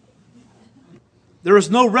you. There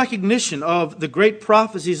is no recognition of the great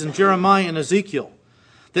prophecies in Jeremiah and Ezekiel,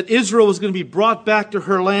 that Israel was going to be brought back to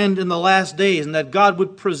her land in the last days and that God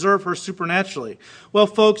would preserve her supernaturally. Well,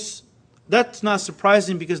 folks, that's not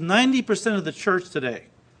surprising because 90% of the church today,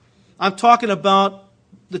 I'm talking about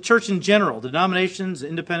the church in general, denominations,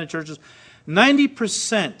 independent churches,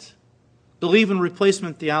 90% believe in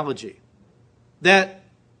replacement theology. That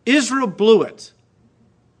Israel blew it.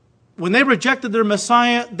 When they rejected their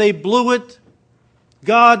Messiah, they blew it.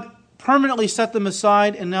 God permanently set them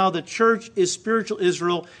aside, and now the church is spiritual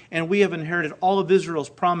Israel, and we have inherited all of Israel's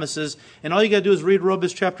promises. And all you got to do is read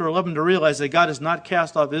Romans chapter 11 to realize that God has not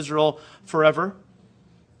cast off Israel forever,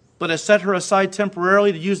 but has set her aside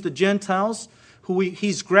temporarily to use the Gentiles, who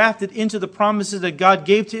He's grafted into the promises that God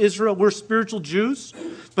gave to Israel. We're spiritual Jews,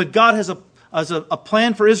 but God has a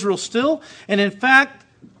plan for Israel still. And in fact,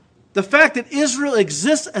 the fact that Israel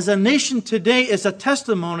exists as a nation today is a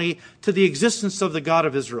testimony to the existence of the God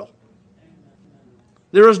of Israel.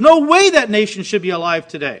 There is no way that nation should be alive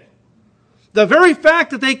today. The very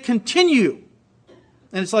fact that they continue,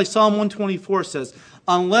 and it's like Psalm 124 says,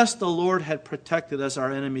 unless the Lord had protected us,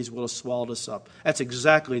 our enemies would have swallowed us up. That's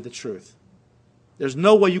exactly the truth. There's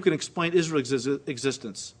no way you can explain Israel's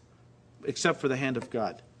existence except for the hand of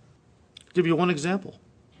God. I'll give you one example.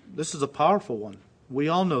 This is a powerful one. We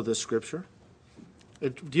all know this scripture.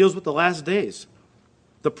 It deals with the last days.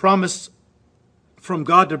 The promise from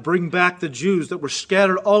God to bring back the Jews that were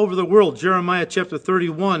scattered all over the world. Jeremiah chapter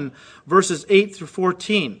 31, verses 8 through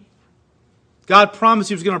 14. God promised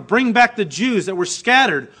He was going to bring back the Jews that were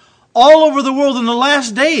scattered all over the world in the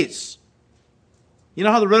last days. You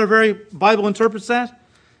know how the Renovary Bible interprets that?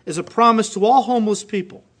 As a promise to all homeless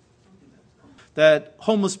people that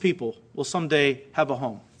homeless people will someday have a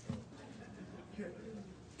home.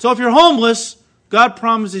 So if you're homeless, God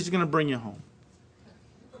promises He's going to bring you home.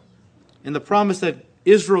 And the promise that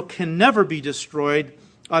Israel can never be destroyed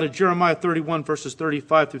out of Jeremiah 31 verses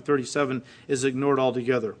 35 through 37 is ignored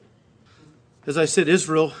altogether. As I said,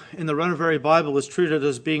 Israel in the Renovary Bible is treated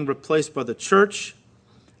as being replaced by the church,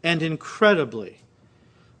 and incredibly,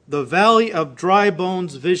 the valley of dry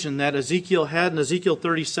bones vision that Ezekiel had in Ezekiel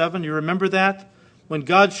 37, you remember that? When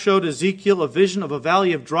God showed Ezekiel a vision of a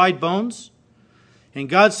valley of dried bones? And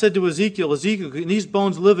God said to Ezekiel, Ezekiel, can these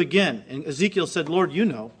bones live again? And Ezekiel said, Lord, you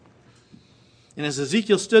know. And as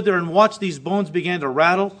Ezekiel stood there and watched, these bones began to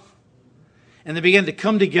rattle, and they began to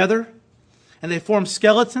come together, and they formed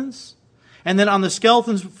skeletons. And then on the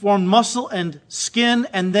skeletons formed muscle and skin,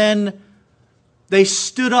 and then they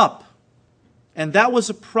stood up. And that was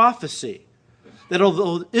a prophecy that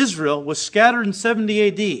although Israel was scattered in 70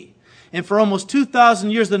 AD, and for almost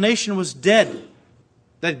 2,000 years the nation was dead,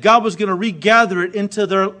 that God was going to regather it into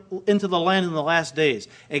the land in the last days.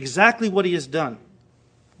 Exactly what He has done.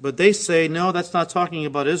 But they say, no, that's not talking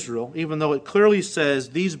about Israel, even though it clearly says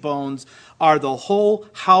these bones are the whole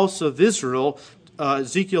house of Israel.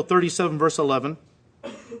 Ezekiel 37, verse 11,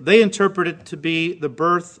 they interpret it to be the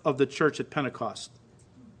birth of the church at Pentecost.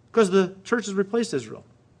 Because the church has replaced Israel,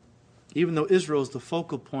 even though Israel is the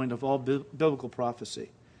focal point of all biblical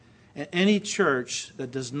prophecy. And any church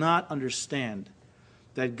that does not understand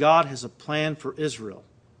that God has a plan for Israel,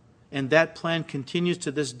 and that plan continues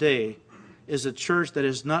to this day, is a church that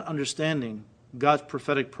is not understanding God's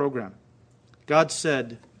prophetic program. God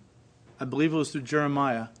said, I believe it was through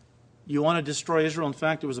Jeremiah, you want to destroy Israel. In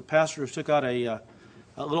fact, there was a pastor who took out a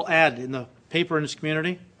little ad in the paper in his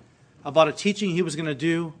community about a teaching he was going to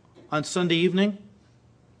do on Sunday evening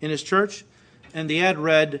in his church. And the ad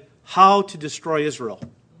read, How to Destroy Israel.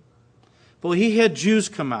 Well, he had Jews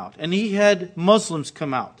come out, and he had Muslims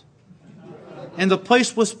come out. And the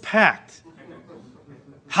place was packed.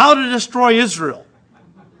 How to destroy Israel.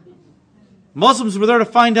 Muslims were there to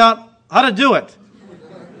find out how to do it.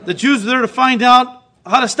 The Jews were there to find out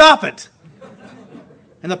how to stop it.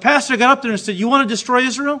 And the pastor got up there and said, you want to destroy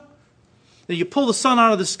Israel? Then you pull the sun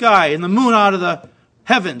out of the sky and the moon out of the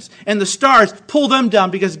heavens and the stars, pull them down,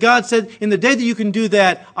 because God said, in the day that you can do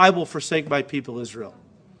that, I will forsake my people Israel.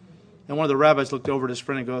 And one of the rabbis looked over at his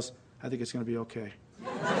friend and goes, I think it's going to be okay.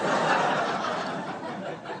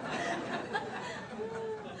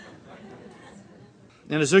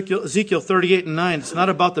 In Ezekiel 38 and 9, it's not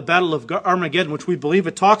about the battle of Armageddon, which we believe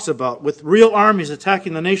it talks about, with real armies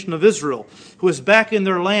attacking the nation of Israel, who is back in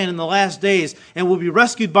their land in the last days and will be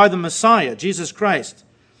rescued by the Messiah, Jesus Christ.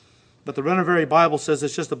 But the Renovary Bible says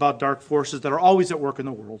it's just about dark forces that are always at work in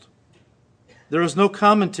the world. There is no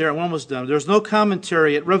commentary, I'm almost done, there's no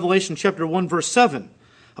commentary at Revelation chapter 1, verse 7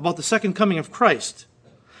 about the second coming of Christ.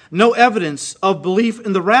 No evidence of belief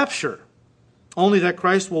in the rapture. Only that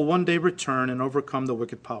Christ will one day return and overcome the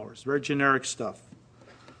wicked powers. Very generic stuff.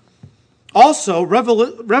 Also,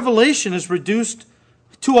 Revelation is reduced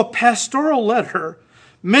to a pastoral letter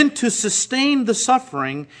meant to sustain the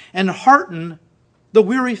suffering and hearten the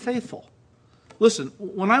weary faithful. Listen,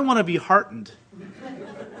 when I want to be heartened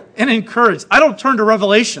and encouraged, I don't turn to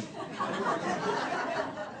Revelation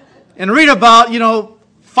and read about,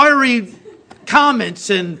 fiery comets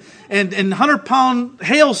and 100-pound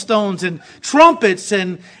hailstones and trumpets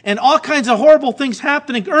and all kinds of horrible things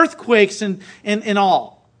happening, earthquakes and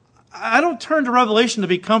all. I don't turn to Revelation to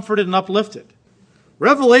be comforted and uplifted.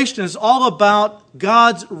 Revelation is all about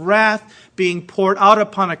God's wrath being poured out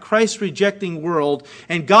upon a Christ-rejecting world,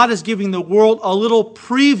 and God is giving the world a little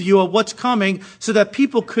preview of what's coming so that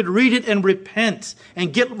people could read it and repent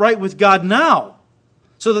and get right with God now,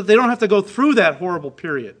 so that they don't have to go through that horrible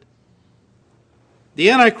period. The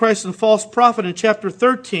Antichrist and false prophet in chapter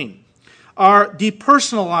 13 are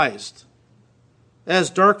depersonalized as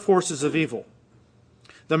dark forces of evil.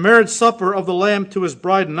 The marriage supper of the Lamb to his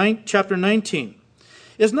bride, chapter 19,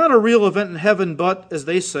 is not a real event in heaven, but, as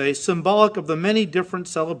they say, symbolic of the many different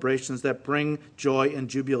celebrations that bring joy and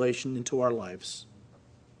jubilation into our lives.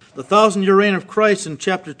 The 1,000-year reign of Christ in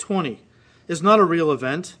chapter 20 is not a real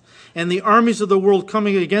event, and the armies of the world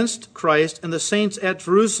coming against Christ and the saints at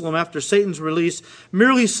Jerusalem after Satan's release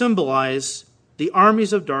merely symbolize the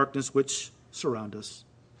armies of darkness which surround us.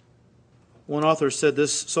 One author said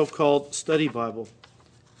this so-called study Bible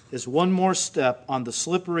is one more step on the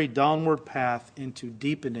slippery downward path into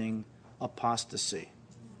deepening apostasy.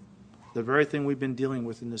 The very thing we've been dealing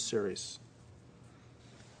with in this series.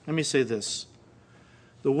 Let me say this.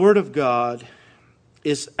 The Word of God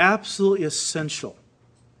is absolutely essential.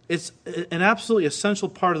 It's an absolutely essential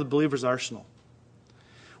part of the believer's arsenal.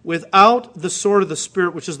 Without the sword of the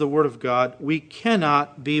Spirit, which is the Word of God, we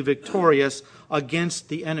cannot be victorious against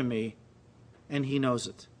the enemy, and he knows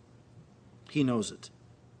it. He knows it.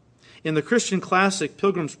 In the Christian classic,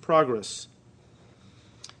 Pilgrim's Progress,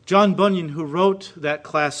 John Bunyan, who wrote that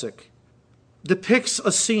classic, depicts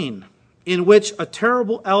a scene in which a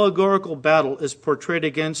terrible allegorical battle is portrayed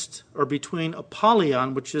against or between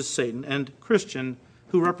Apollyon, which is Satan, and Christian,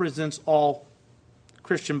 who represents all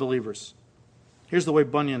Christian believers. Here's the way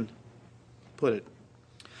Bunyan put it.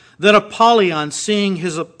 Then Apollyon, seeing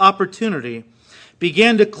his opportunity,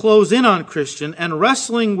 began to close in on Christian, and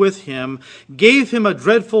wrestling with him, gave him a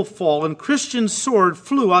dreadful fall, and Christian's sword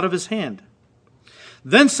flew out of his hand.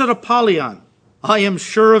 Then said Apollyon, I am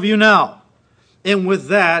sure of you now. And with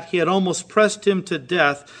that, he had almost pressed him to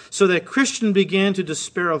death, so that Christian began to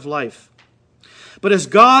despair of life. But as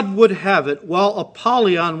God would have it, while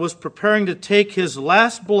Apollyon was preparing to take his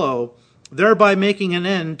last blow, thereby making an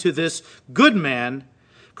end to this good man,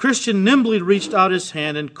 Christian nimbly reached out his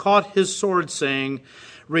hand and caught his sword, saying,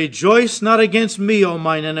 Rejoice not against me, O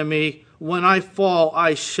mine enemy. When I fall,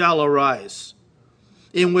 I shall arise.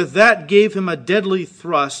 And with that gave him a deadly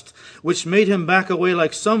thrust, which made him back away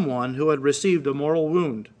like someone who had received a mortal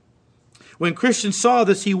wound. When Christian saw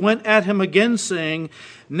this, he went at him again, saying,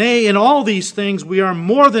 Nay, in all these things we are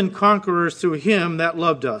more than conquerors through him that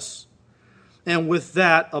loved us. And with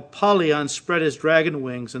that, Apollyon spread his dragon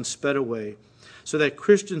wings and sped away, so that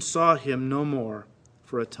Christian saw him no more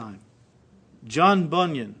for a time. John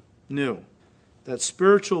Bunyan knew that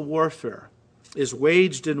spiritual warfare is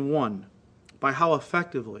waged and won by how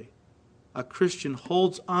effectively a Christian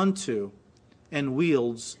holds onto and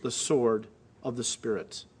wields the sword of the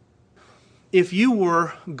Spirit. If you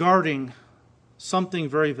were guarding something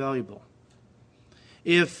very valuable,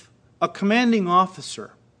 if a commanding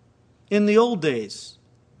officer in the old days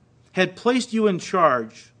had placed you in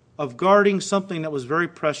charge of guarding something that was very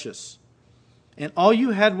precious, and all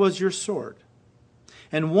you had was your sword,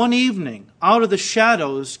 and one evening out of the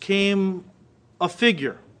shadows came a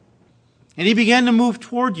figure, and he began to move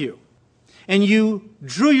toward you, and you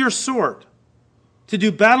drew your sword to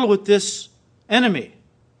do battle with this enemy,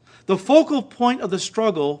 the focal point of the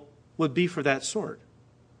struggle would be for that sword,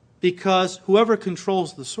 because whoever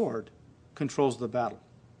controls the sword controls the battle.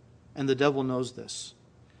 And the devil knows this.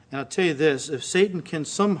 And I'll tell you this, if Satan can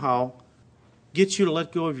somehow get you to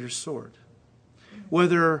let go of your sword,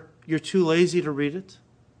 whether you're too lazy to read it,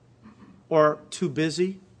 or too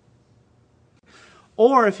busy,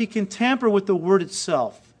 or if he can tamper with the word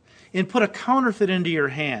itself and put a counterfeit into your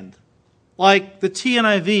hand, like the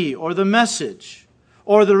TNIV or the Message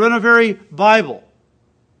or the Renovary Bible,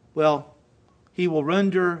 well, he will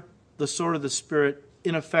render the sword of the Spirit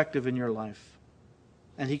ineffective in your life.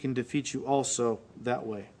 And he can defeat you also that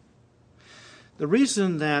way. The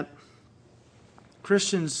reason that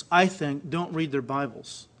Christians, I think, don't read their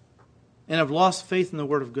Bibles and have lost faith in the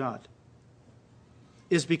Word of God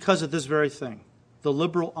is because of this very thing, the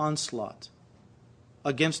liberal onslaught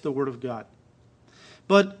against the Word of God.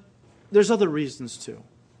 But there's other reasons too.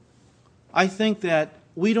 I think that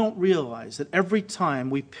we don't realize that every time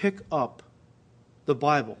we pick up the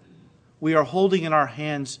Bible, we are holding in our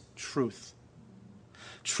hands truth.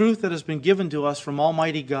 Truth that has been given to us from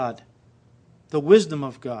Almighty God, the wisdom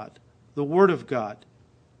of God, the Word of God,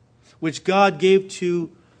 which God gave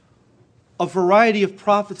to a variety of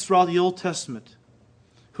prophets throughout the Old Testament,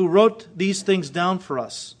 who wrote these things down for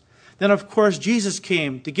us. Then, of course, Jesus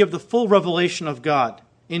came to give the full revelation of God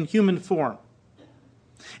in human form.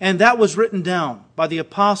 And that was written down by the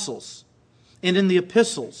apostles and in the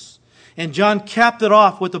epistles. And John capped it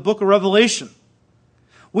off with the book of Revelation.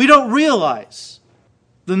 We don't realize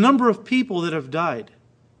the number of people that have died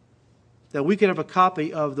that we could have a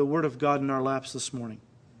copy of the Word of God in our laps this morning,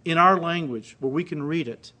 in our language, where we can read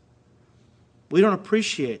it. We don't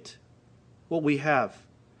appreciate what we have.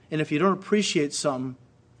 And if you don't appreciate something,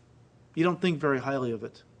 you don't think very highly of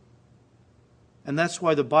it. And that's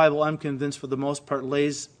why the Bible, I'm convinced, for the most part,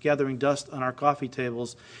 lays gathering dust on our coffee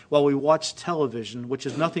tables while we watch television, which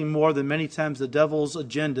is nothing more than many times the devil's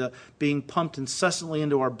agenda being pumped incessantly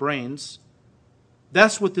into our brains.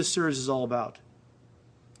 That's what this series is all about.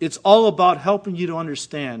 It's all about helping you to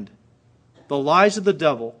understand the lies of the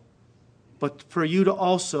devil, but for you to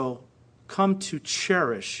also come to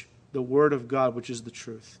cherish the Word of God, which is the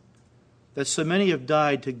truth, that so many have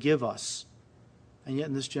died to give us. And yet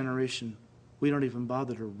in this generation, we don't even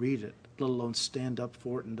bother to read it, let alone stand up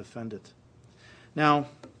for it and defend it. Now,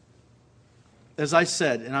 as I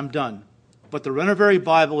said, and I'm done, but the Renovary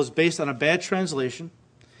Bible is based on a bad translation.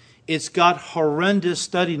 It's got horrendous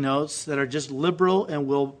study notes that are just liberal and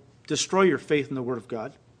will destroy your faith in the Word of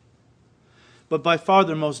God. But by far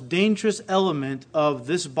the most dangerous element of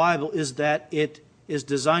this Bible is that it is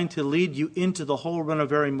designed to lead you into the whole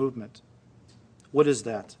Renovary movement. What is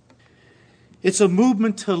that? It's a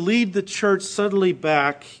movement to lead the church subtly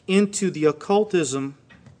back into the occultism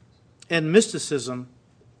and mysticism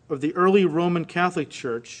of the early Roman Catholic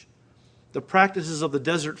Church, the practices of the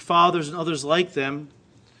Desert Fathers and others like them,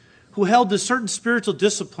 who held to certain spiritual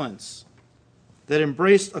disciplines that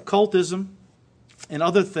embraced occultism and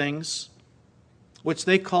other things, which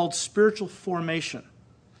they called spiritual formation.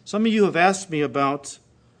 Some of you have asked me about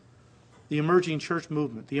the emerging church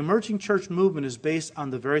movement. The emerging church movement is based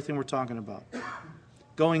on the very thing we're talking about.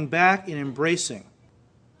 Going back and embracing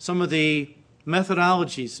some of the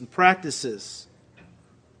methodologies and practices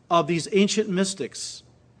of these ancient mystics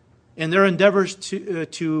in their endeavors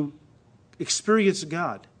to experience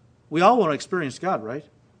God. We all want to experience God, right?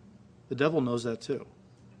 The devil knows that too.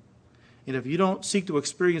 And if you don't seek to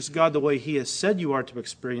experience God the way He has said you are to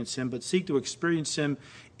experience Him, but seek to experience Him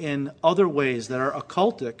in other ways that are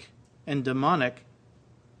occultic and demonic,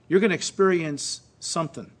 you're going to experience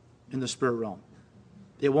something in the spirit realm.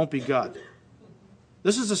 It won't be God.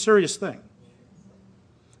 This is a serious thing.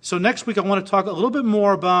 So next week I want to talk a little bit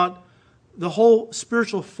more about the whole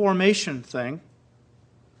spiritual formation thing.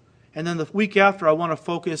 And then the week after I want to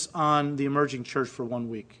focus on the emerging church for 1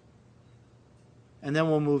 week. And then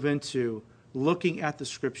we'll move into looking at the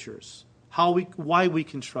Scriptures, why we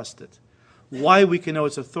can trust it, why we can know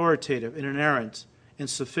it's authoritative and inerrant and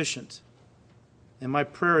sufficient. And my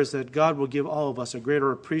prayer is that God will give all of us a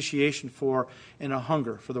greater appreciation for and a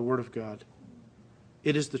hunger for the Word of God.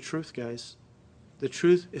 It is the truth, guys. The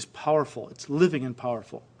truth is powerful. It's living and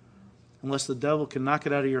powerful. Unless the devil can knock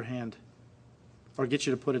it out of your hand or get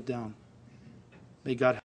you to put it down. May God help.